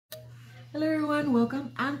Hello everyone,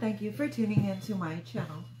 welcome and thank you for tuning into my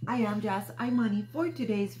channel. I am Jazz Imani. For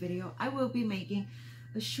today's video, I will be making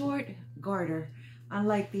a short garter.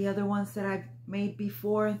 Unlike the other ones that I've made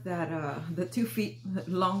before, that the 2 feet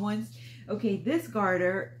long ones. Okay, this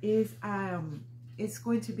garter is it's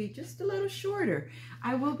going to be just a little shorter.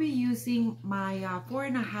 I will be using my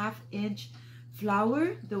 4.5 inch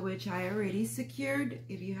flower, the which I already secured.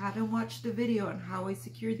 If you haven't watched the video on how I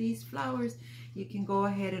secure these flowers, you can go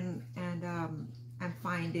ahead and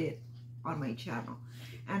find it on my channel.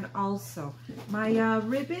 And also my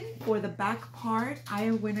ribbon for the back part,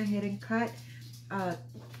 I went ahead and cut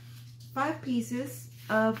 5 pieces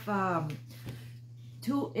of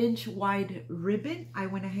 2 inch wide ribbon. I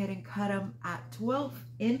went ahead and cut them at 12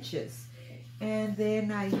 inches. And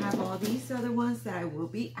then I have all these other ones that I will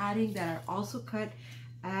be adding that are also cut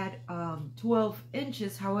at 12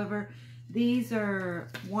 inches. However, these are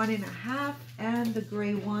 1.5 and the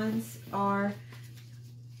gray ones are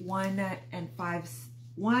 1 and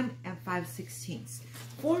 5/16.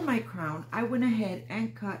 For my crown, I went ahead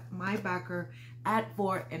and cut my backer at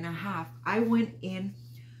 4.5. I went in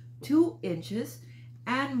 2 inches.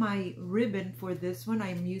 And my ribbon for this one,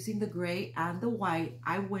 I'm using the gray and the white.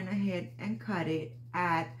 I went ahead and cut it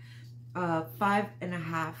at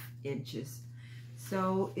 5.5 inches.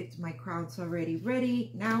 So it's my crown's already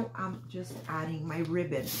ready. Now I'm just adding my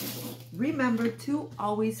ribbon. Remember to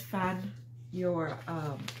always fan your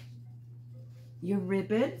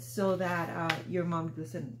ribbon so that your mom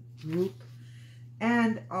doesn't droop.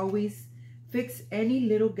 And always fix any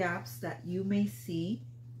little gaps that you may see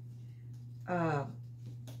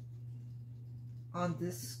on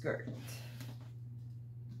this skirt.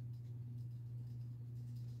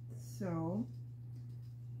 So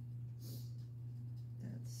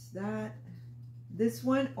that's that. This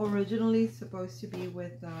one originally supposed to be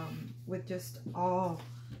with just all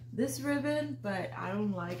this ribbon, but I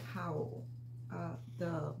don't like how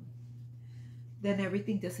then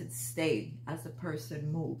everything doesn't stay as the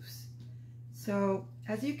person moves. So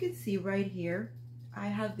as you can see right here, I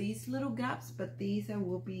have these little gaps, but these I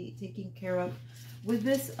will be taking care of with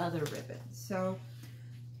this other ribbon. So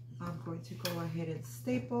I'm going to go ahead and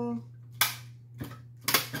staple.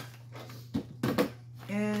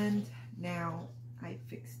 And now I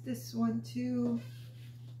fixed this one too.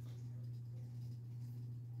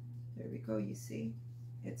 There we go, you see.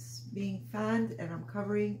 It's being fanned and I'm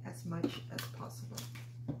covering as much as possible.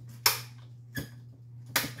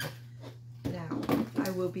 I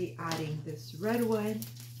will be adding this red one,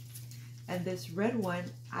 and this red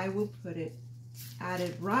one I will add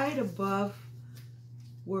it right above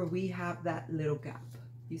where we have that little gap.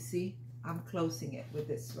 You see, I'm closing it with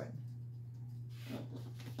this one,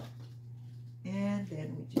 and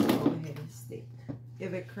then we just go ahead and staple.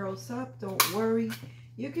 If it curls up, don't worry.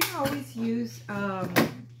 You can always use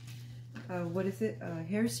what is it, a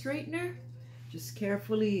hair straightener. Just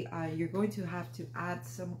carefully, you're going to have to add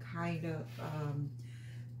some kind of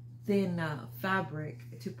thin fabric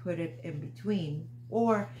to put it in between,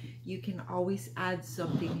 or you can always add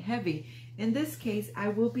something heavy. In this case, I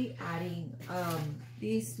will be adding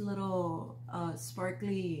these little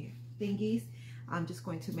sparkly thingies. I'm just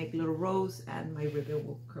going to make little rows and my ribbon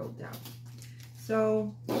will curl down.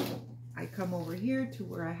 So I come over here to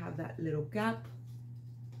where I have that little gap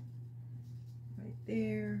right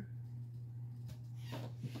there.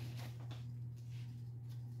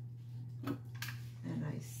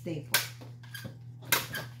 Staple.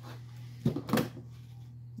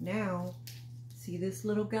 Now, see this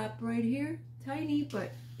little gap right here? Tiny,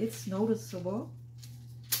 but it's noticeable.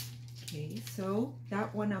 Okay, so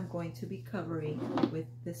that one I'm going to be covering with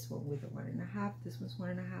this one with a 1.5. This one's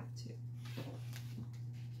 1.5 too.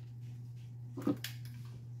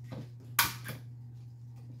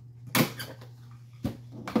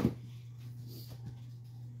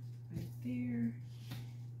 Right there.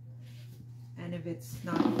 And if it's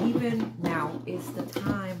not even, now is the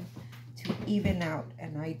time to even out.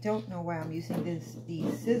 And I don't know why I'm using these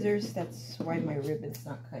scissors. That's why my ribbon's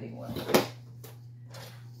not cutting well.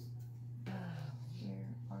 Where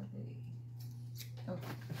are they? Oh,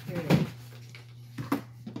 here it is.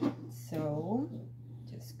 So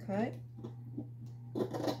just cut.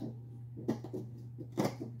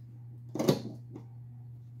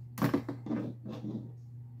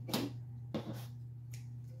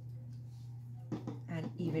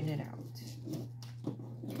 Even it out.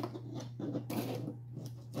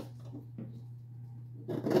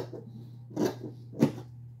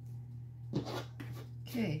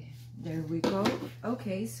 Okay, there we go.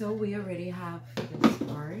 Okay, so we already have this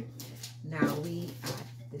part. Now we add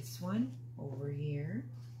this one over here.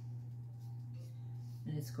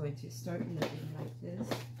 And it's going to start looking like this.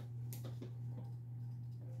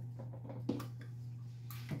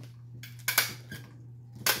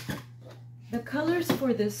 The colors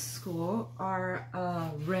for this school are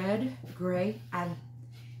red, gray, and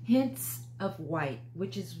hints of white,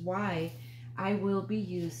 which is why I will be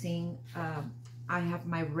using, I have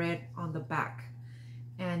my red on the back.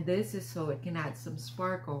 And this is so it can add some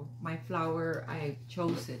sparkle. My flower, I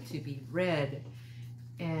chose it to be red.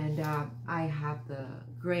 And I have the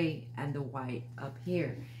gray and the white up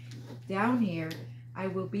here. Down here, I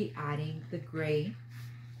will be adding the gray.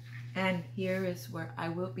 And here is where I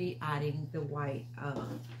will be adding the white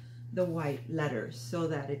letters so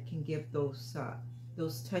that it can give those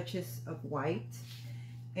touches of white.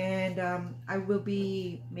 And I will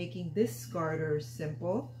be making this garter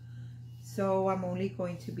simple. So I'm only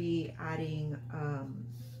going to be adding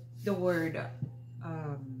the word,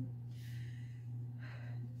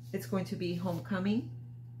 it's going to be homecoming,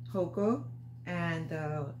 Hoko, and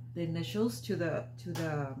the initials to the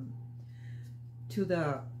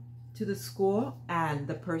school and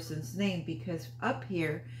the person's name, because up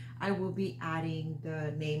here I will be adding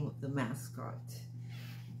the name of the mascot.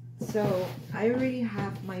 So I already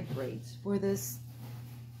have my braids for this,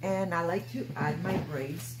 and I like to add my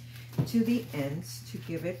braids to the ends to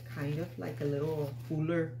give it kind of like a little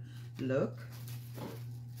cooler look.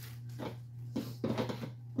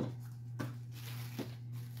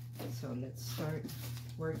 So let's start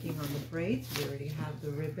working on the braids. We already have the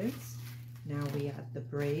ribbons. Now we add the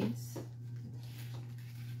braids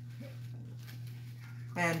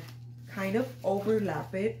and kind of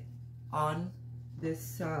overlap it on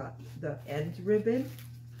this the end ribbon.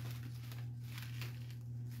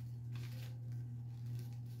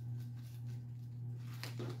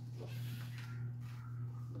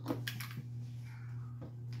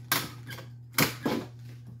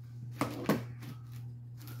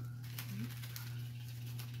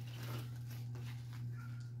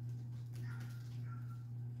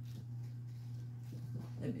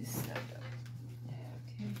 Let me stand up.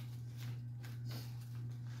 Okay.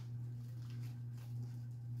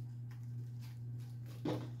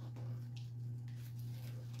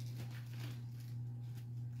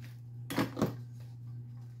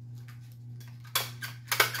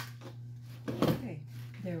 Okay,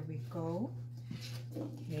 there we go.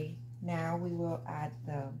 Okay, now we will add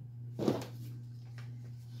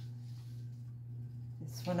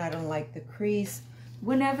this one. I don't like the crease.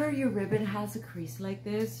 Whenever your ribbon has a crease like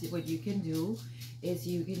this, what you can do is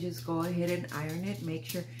you can just go ahead and iron it. Make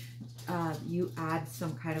sure you add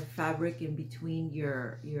some kind of fabric in between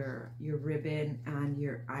your ribbon and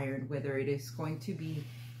your iron, whether it is going to be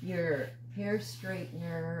your hair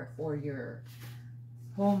straightener or your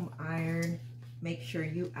home iron. Make sure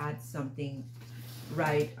you add something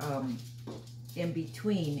right in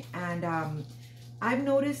between. And I've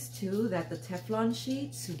noticed too that the Teflon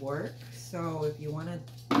sheets work. So if you want to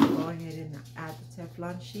go ahead and add the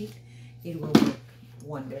Teflon sheet, it will work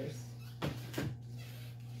wonders.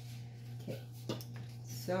 Okay,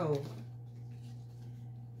 so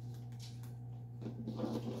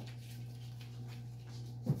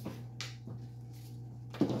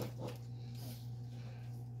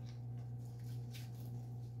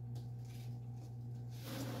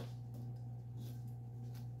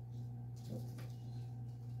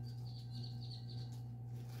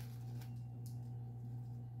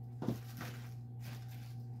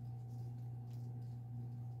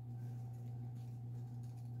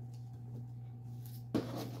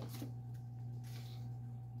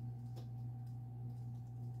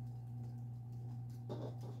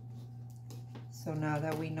So now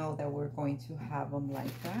that we know that we're going to have them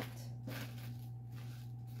like that,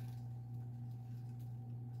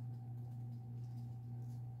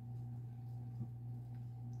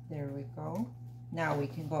 there we go. Now we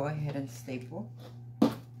can go ahead and staple.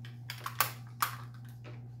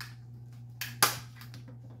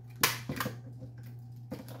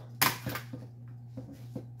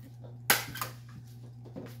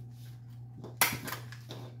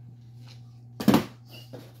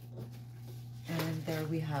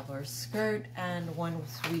 We have our skirt, and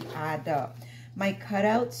once we add my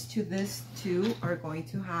cutouts to this too are going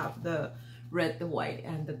to have the red, the white,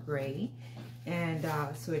 and the gray, and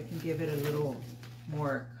so it can give it a little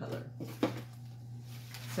more color.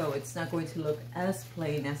 So it's not going to look as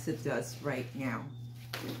plain as it does right now.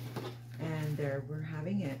 And there we're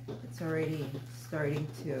having it. It's already starting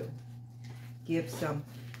to give some.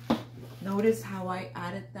 Notice how I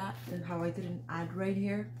added that and how I didn't add right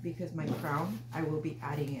here, because my crown, I will be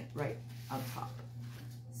adding it right on top.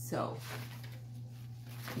 So,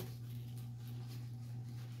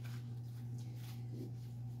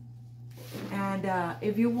 And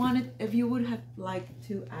if you would have liked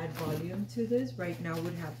to add volume to this, right now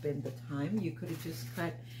would have been the time. You could have just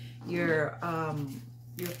cut your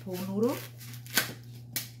po noodle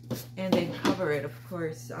and then cover it. Of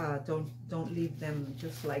course, don't leave them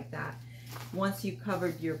just like that. Once you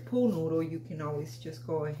covered your po noodle, you can always just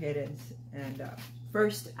go ahead and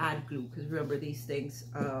first add glue, because remember, these things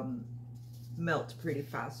melt pretty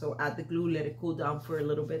fast. So add the glue, let it cool down for a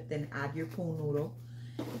little bit, then add your po noodle,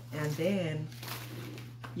 and then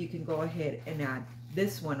you can go ahead and add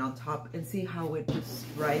this one on top and see how it just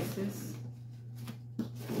rises.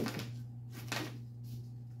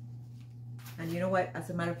 And you know what, as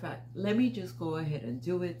a matter of fact, let me just go ahead and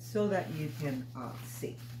do it so that you can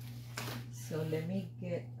see. So let me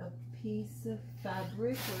get a piece of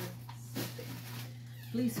fabric or something.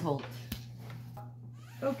 Please hold.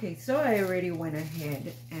 Okay, so I already went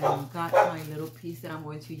ahead and got my little piece that I'm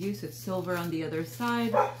going to use. It's silver on the other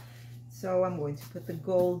side. So I'm going to put the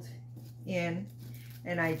gold in,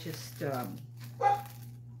 and I just get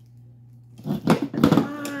a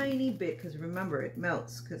tiny bit, because remember, it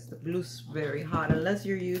melts because the glue's very hot, unless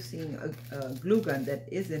you're using a glue gun that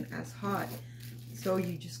isn't as hot. So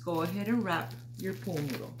you just go ahead and wrap your po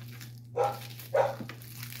noodle.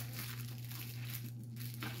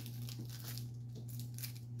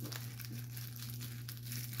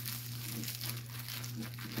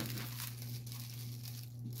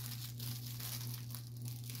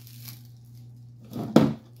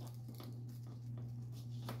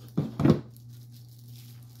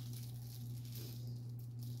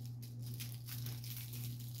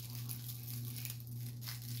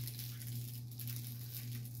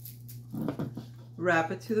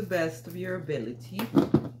 Wrap it to the best of your ability.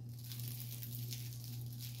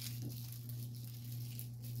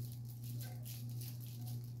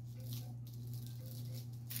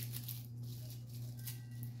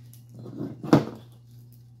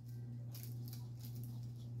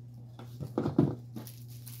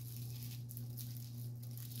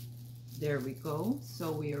 There we go.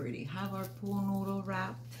 So we already have our po noodle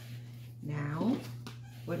wrapped. Now,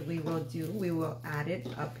 what we will do, we will add it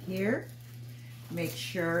up here. Make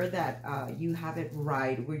sure that you have it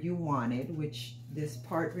right where you want it, which this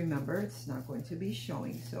part, remember, it's not going to be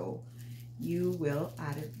showing. So you will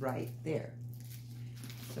add it right there.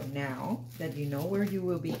 So now that you know where you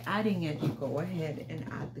will be adding it, you go ahead and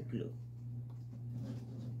add the glue.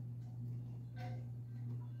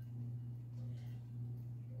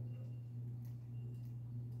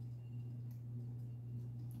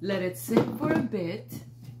 Let it sit for a bit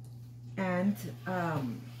and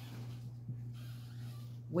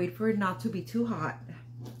wait for it not to be too hot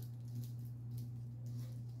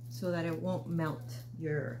so that it won't melt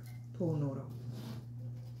your po noodle.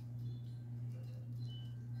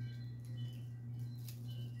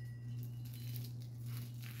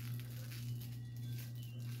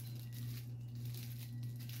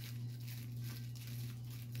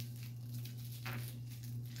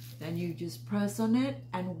 Then you just press on it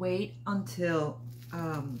and wait until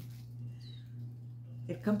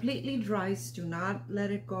it completely dries. Do not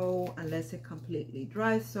let it go unless it completely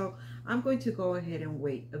dries. So I'm going to go ahead and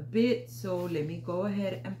wait a bit. So let me go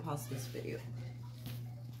ahead and pause this video.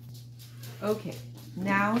 Okay,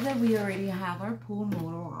 now that we already have our po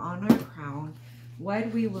noodle on our crown,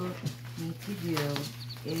 what we will need to do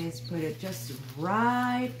is put it just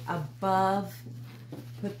right above.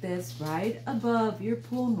 Put this right above your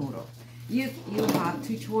po noodle. You have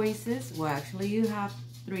two choices. Well, actually you have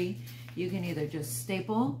three. You can either just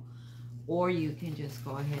staple, or you can just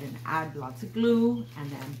go ahead and add lots of glue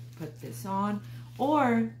and then put this on,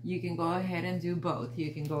 or you can go ahead and do both.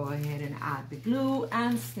 You can go ahead and add the glue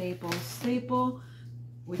and staple,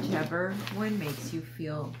 whichever one makes you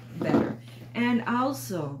feel better. And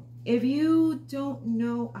also, if you don't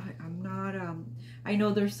know, I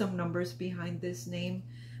know there's some numbers behind this name,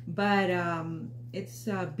 but it's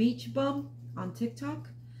Beach Bum on TikTok.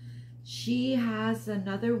 She has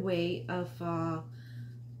another way of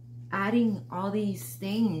adding all these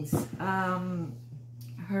things.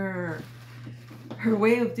 Her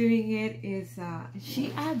way of doing it is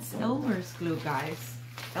she adds Elmer's glue, guys.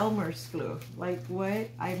 Elmer's glue. Like, what?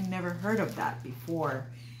 I've never heard of that before,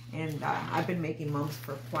 and I've been making mums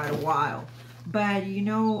for quite a while. But you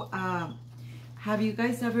know, have you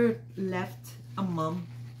guys ever left a mum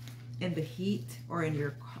in the heat, or in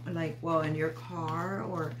your in your car,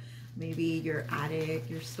 or maybe your attic,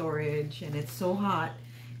 your storage, and it's so hot,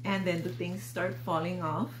 and then the things start falling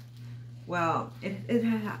off? Well, it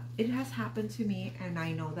has happened to me, and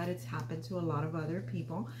I know that it's happened to a lot of other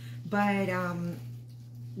people. But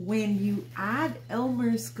when you add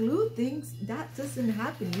Elmer's glue, things that doesn't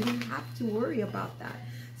happen. You don't have to worry about that.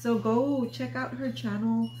 So go check out her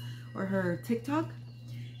channel or her TikTok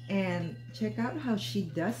and check out how she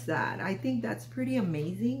does that. I think that's pretty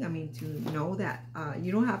amazing. I mean, to know that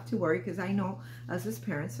you don't have to worry, because I know us as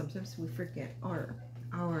parents sometimes we forget our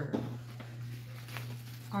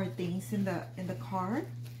things in the car.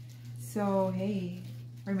 So hey,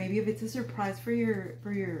 or maybe if it's a surprise for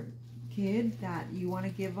your kid that you want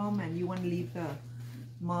to give them and you want to leave the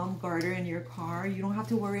mom garter in your car, you don't have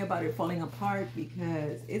to worry about it falling apart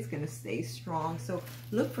because it's gonna stay strong. So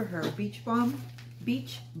look for her, Beach Bum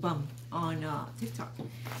on TikTok.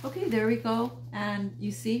 Okay, there we go. And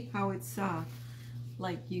you see how it's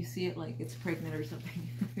like, you see it like it's pregnant or something.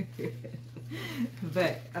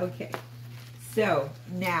 But okay, so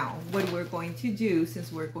now what we're going to do,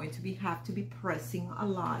 since we're going to have to be pressing a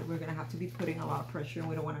lot, we're gonna have to be putting a lot of pressure and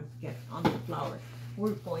we don't want to get on the flour.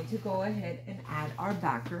 We're going to go ahead and add our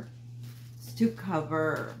backer to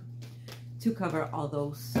cover all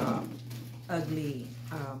those ugly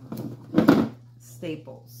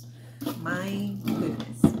staples. My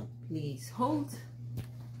goodness, please hold.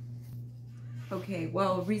 Okay,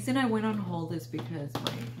 well, reason I went on hold is because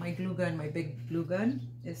my glue gun, my big glue gun,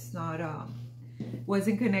 is not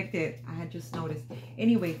wasn't connected. I had just noticed.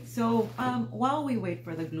 Anyway, so while we wait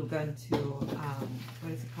for the glue gun to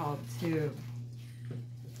what is it called, to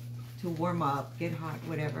warm up, get hot,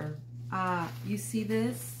 whatever, you see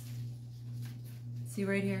this? See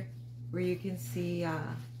right here where you can see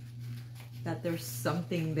that there's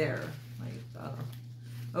something there, like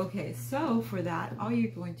okay, so for that, all you're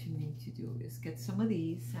going to need to do is get some of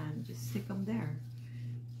these and just stick them there.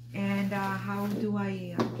 And how do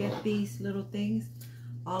I get these little things?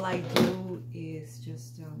 All I do is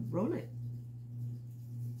just roll it.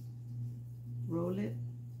 Roll it,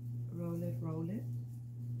 roll it, roll it.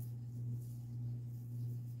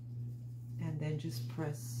 And then just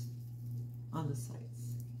press on the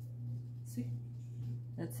sides. See?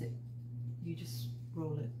 That's it. You just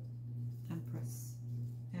roll it and press.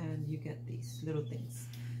 And you get these little things.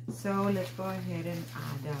 So let's go ahead and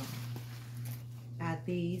add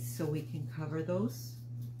these so we can cover those.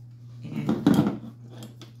 And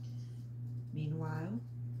meanwhile,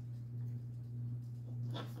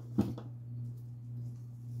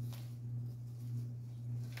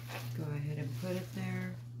 go ahead and put it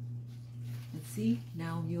there. And see,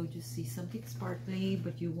 now you'll just see something sparkly,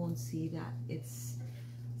 but you won't see that it's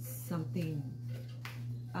something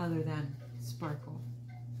other than sparkle.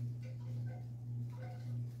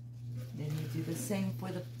 Then you do the same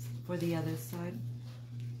for the other side.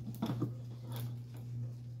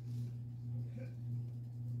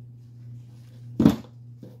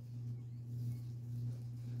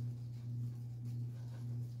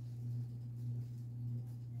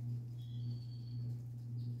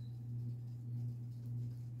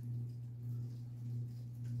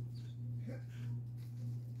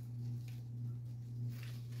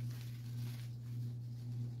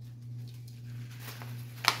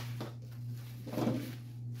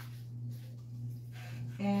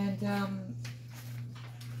 And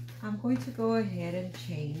I'm going to go ahead and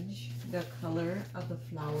change the color of the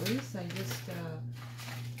flowers.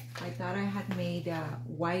 I thought I had made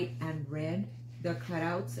white and red, the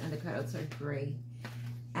cutouts, and the cutouts are gray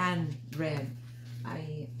and red.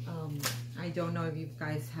 I don't know if you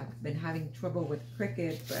guys have been having trouble with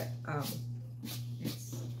Cricut, but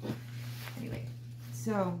anyway.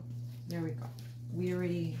 So there we go. We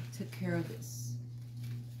already took care of this.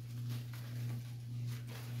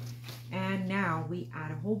 And now we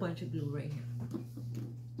add a whole bunch of glue right here.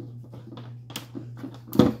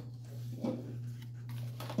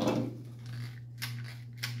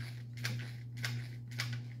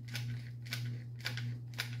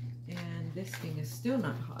 And this thing is still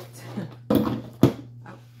not hot. Oh,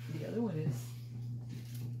 the other one is.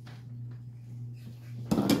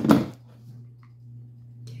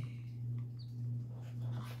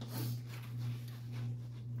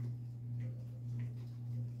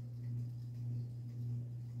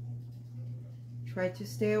 Try to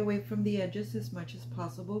stay away from the edges as much as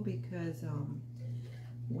possible, because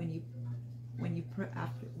when you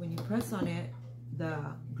press on it, the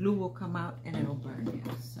glue will come out and it'll burn you.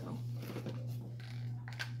 So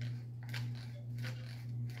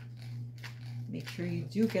make sure you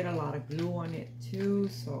do get a lot of glue on it too,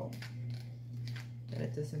 so that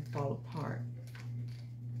it doesn't fall apart.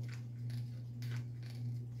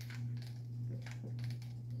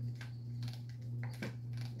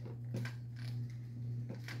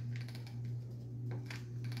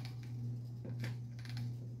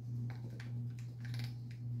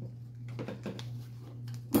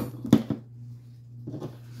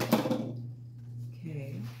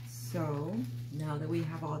 So now that we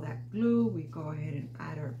have all that glue, we go ahead and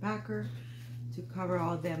add our backer to cover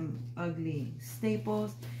all them ugly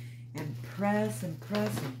staples, and press and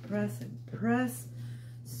press and press and press,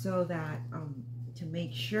 so that to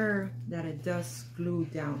make sure that it does glue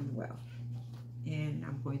down well. And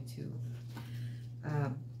I'm going to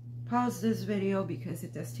pause this video because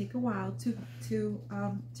it does take a while to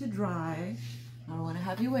dry. I don't want to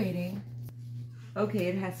have you waiting. Okay,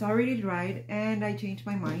 it has already dried, and I changed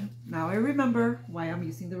my mind. Now I remember why I'm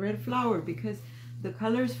using the red flour, because the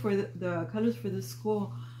colors for the colors for the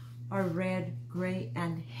school are red, gray,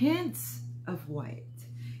 and hints of white.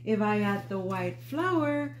 If I add the white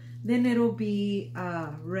flour, then it'll be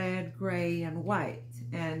red, gray, and white,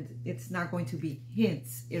 and it's not going to be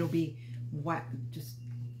hints. It'll be white, just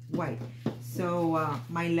white. So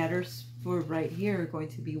my letters for right here are going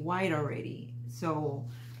to be white already. So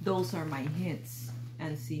those are my hints.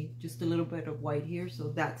 And see, just a little bit of white here, so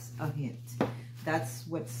that's a hint. That's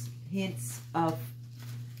what's hints of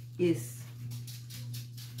is.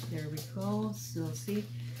 There we go. So see,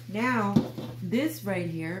 now this right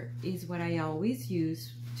here is what I always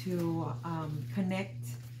use to connect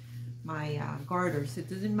my garters. It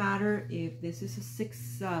doesn't matter if this is a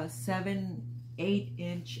 6, 7, 8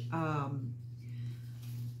 inch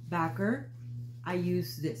backer. I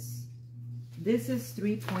use this. This is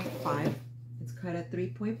 3.5. It's cut at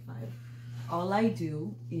 3.5. All I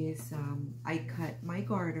do is I cut my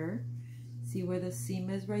garter. See where the seam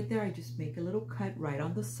is right there? I just make a little cut right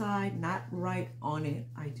on the side, not right on it.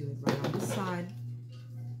 I do it right on the side.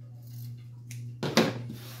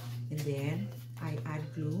 And then I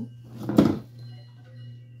add glue.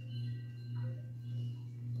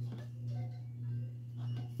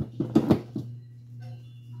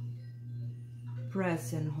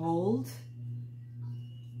 Press and hold.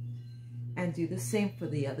 And do the same for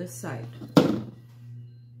the other side.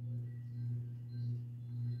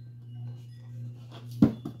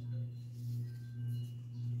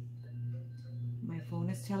 My phone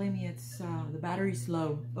is telling me it's the battery's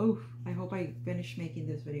low. Oh, I hope I finish making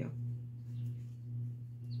this video.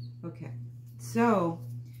 Okay, so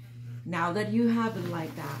now that you have it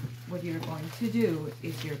like that, what you're going to do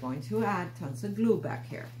is you're going to add tons of glue back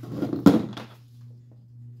here.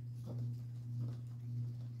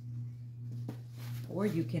 Or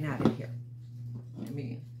you can add it here. I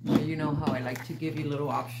mean, you know how I like to give you little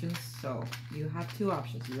options. So you have two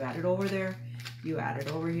options. You add it over there, you add it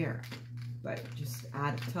over here. But just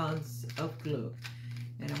add tons of glue.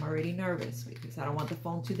 And I'm already nervous because I don't want the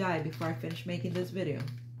phone to die before I finish making this video.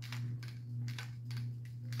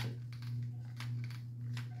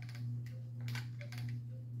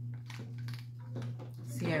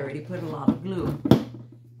 See, I already put a lot of glue.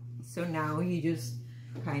 So now you just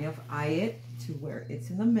kind of eye it to where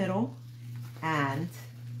it's in the middle, and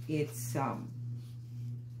it's you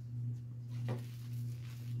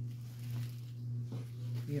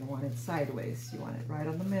don't want it sideways, you want it right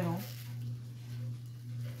on the middle.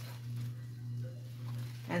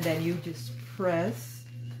 And then you just press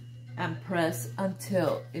and press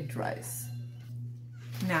until it dries.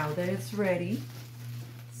 Now that it's ready,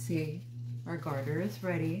 see, our garter is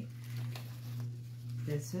ready.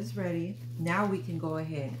 This is ready. Now we can go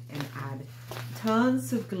ahead and add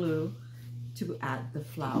tons of glue to add the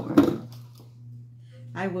flour.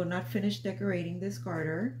 I will not finish decorating this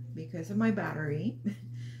garter because of my battery.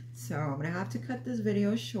 So I'm gonna have to cut this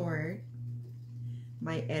video short.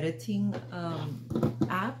 My editing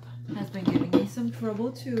app has been giving me some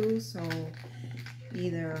trouble too. So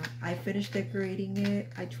either I finish decorating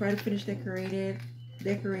it, I try to finish decorating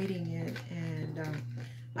it, and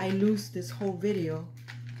I lose this whole video,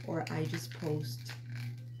 or I just post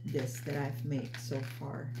this that I've made so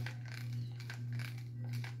far.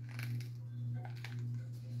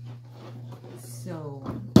 So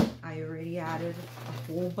I already added a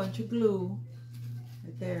whole bunch of glue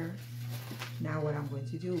right there. Now what I'm going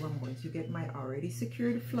to do, I'm going to get my already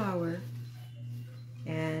secured flour,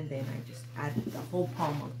 and then I just add the whole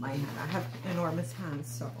palm of my hand. I have enormous hands,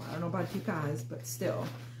 so I don't know about you guys, but still.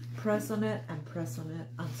 Press on it and press on it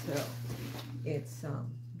until it's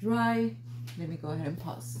dry. Let me go ahead and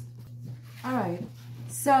pause. All right,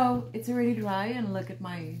 so it's already dry, and look at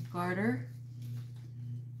my garter.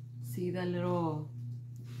 See that little,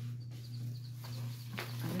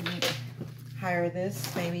 let me higher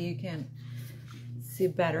this, maybe you can see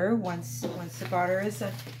better once the garter is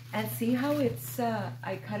done. And see how it's,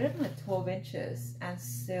 I cut it at 12 inches and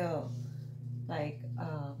still like,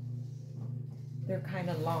 they're kind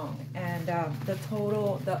of long, and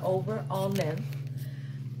the overall length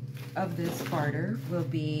of this garter will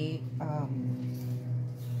be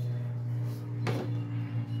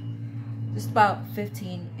just about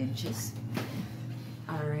 15 inches.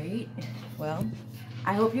 All right, well,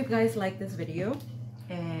 I hope you guys like this video,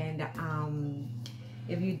 and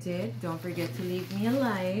if you did, don't forget to leave me a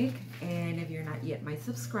like, and if you're not yet my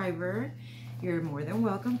subscriber, you're more than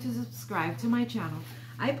welcome to subscribe to my channel.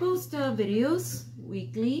 I post videos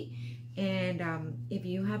weekly, and if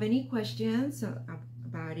you have any questions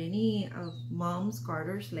about any of Mom's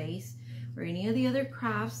garters, lace, or any of the other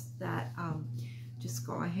crafts, that just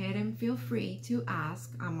go ahead and feel free to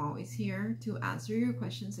ask. I'm always here to answer your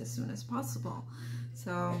questions as soon as possible.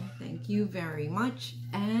 So thank you very much,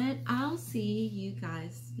 and I'll see you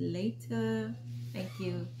guys later. Thank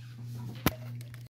you.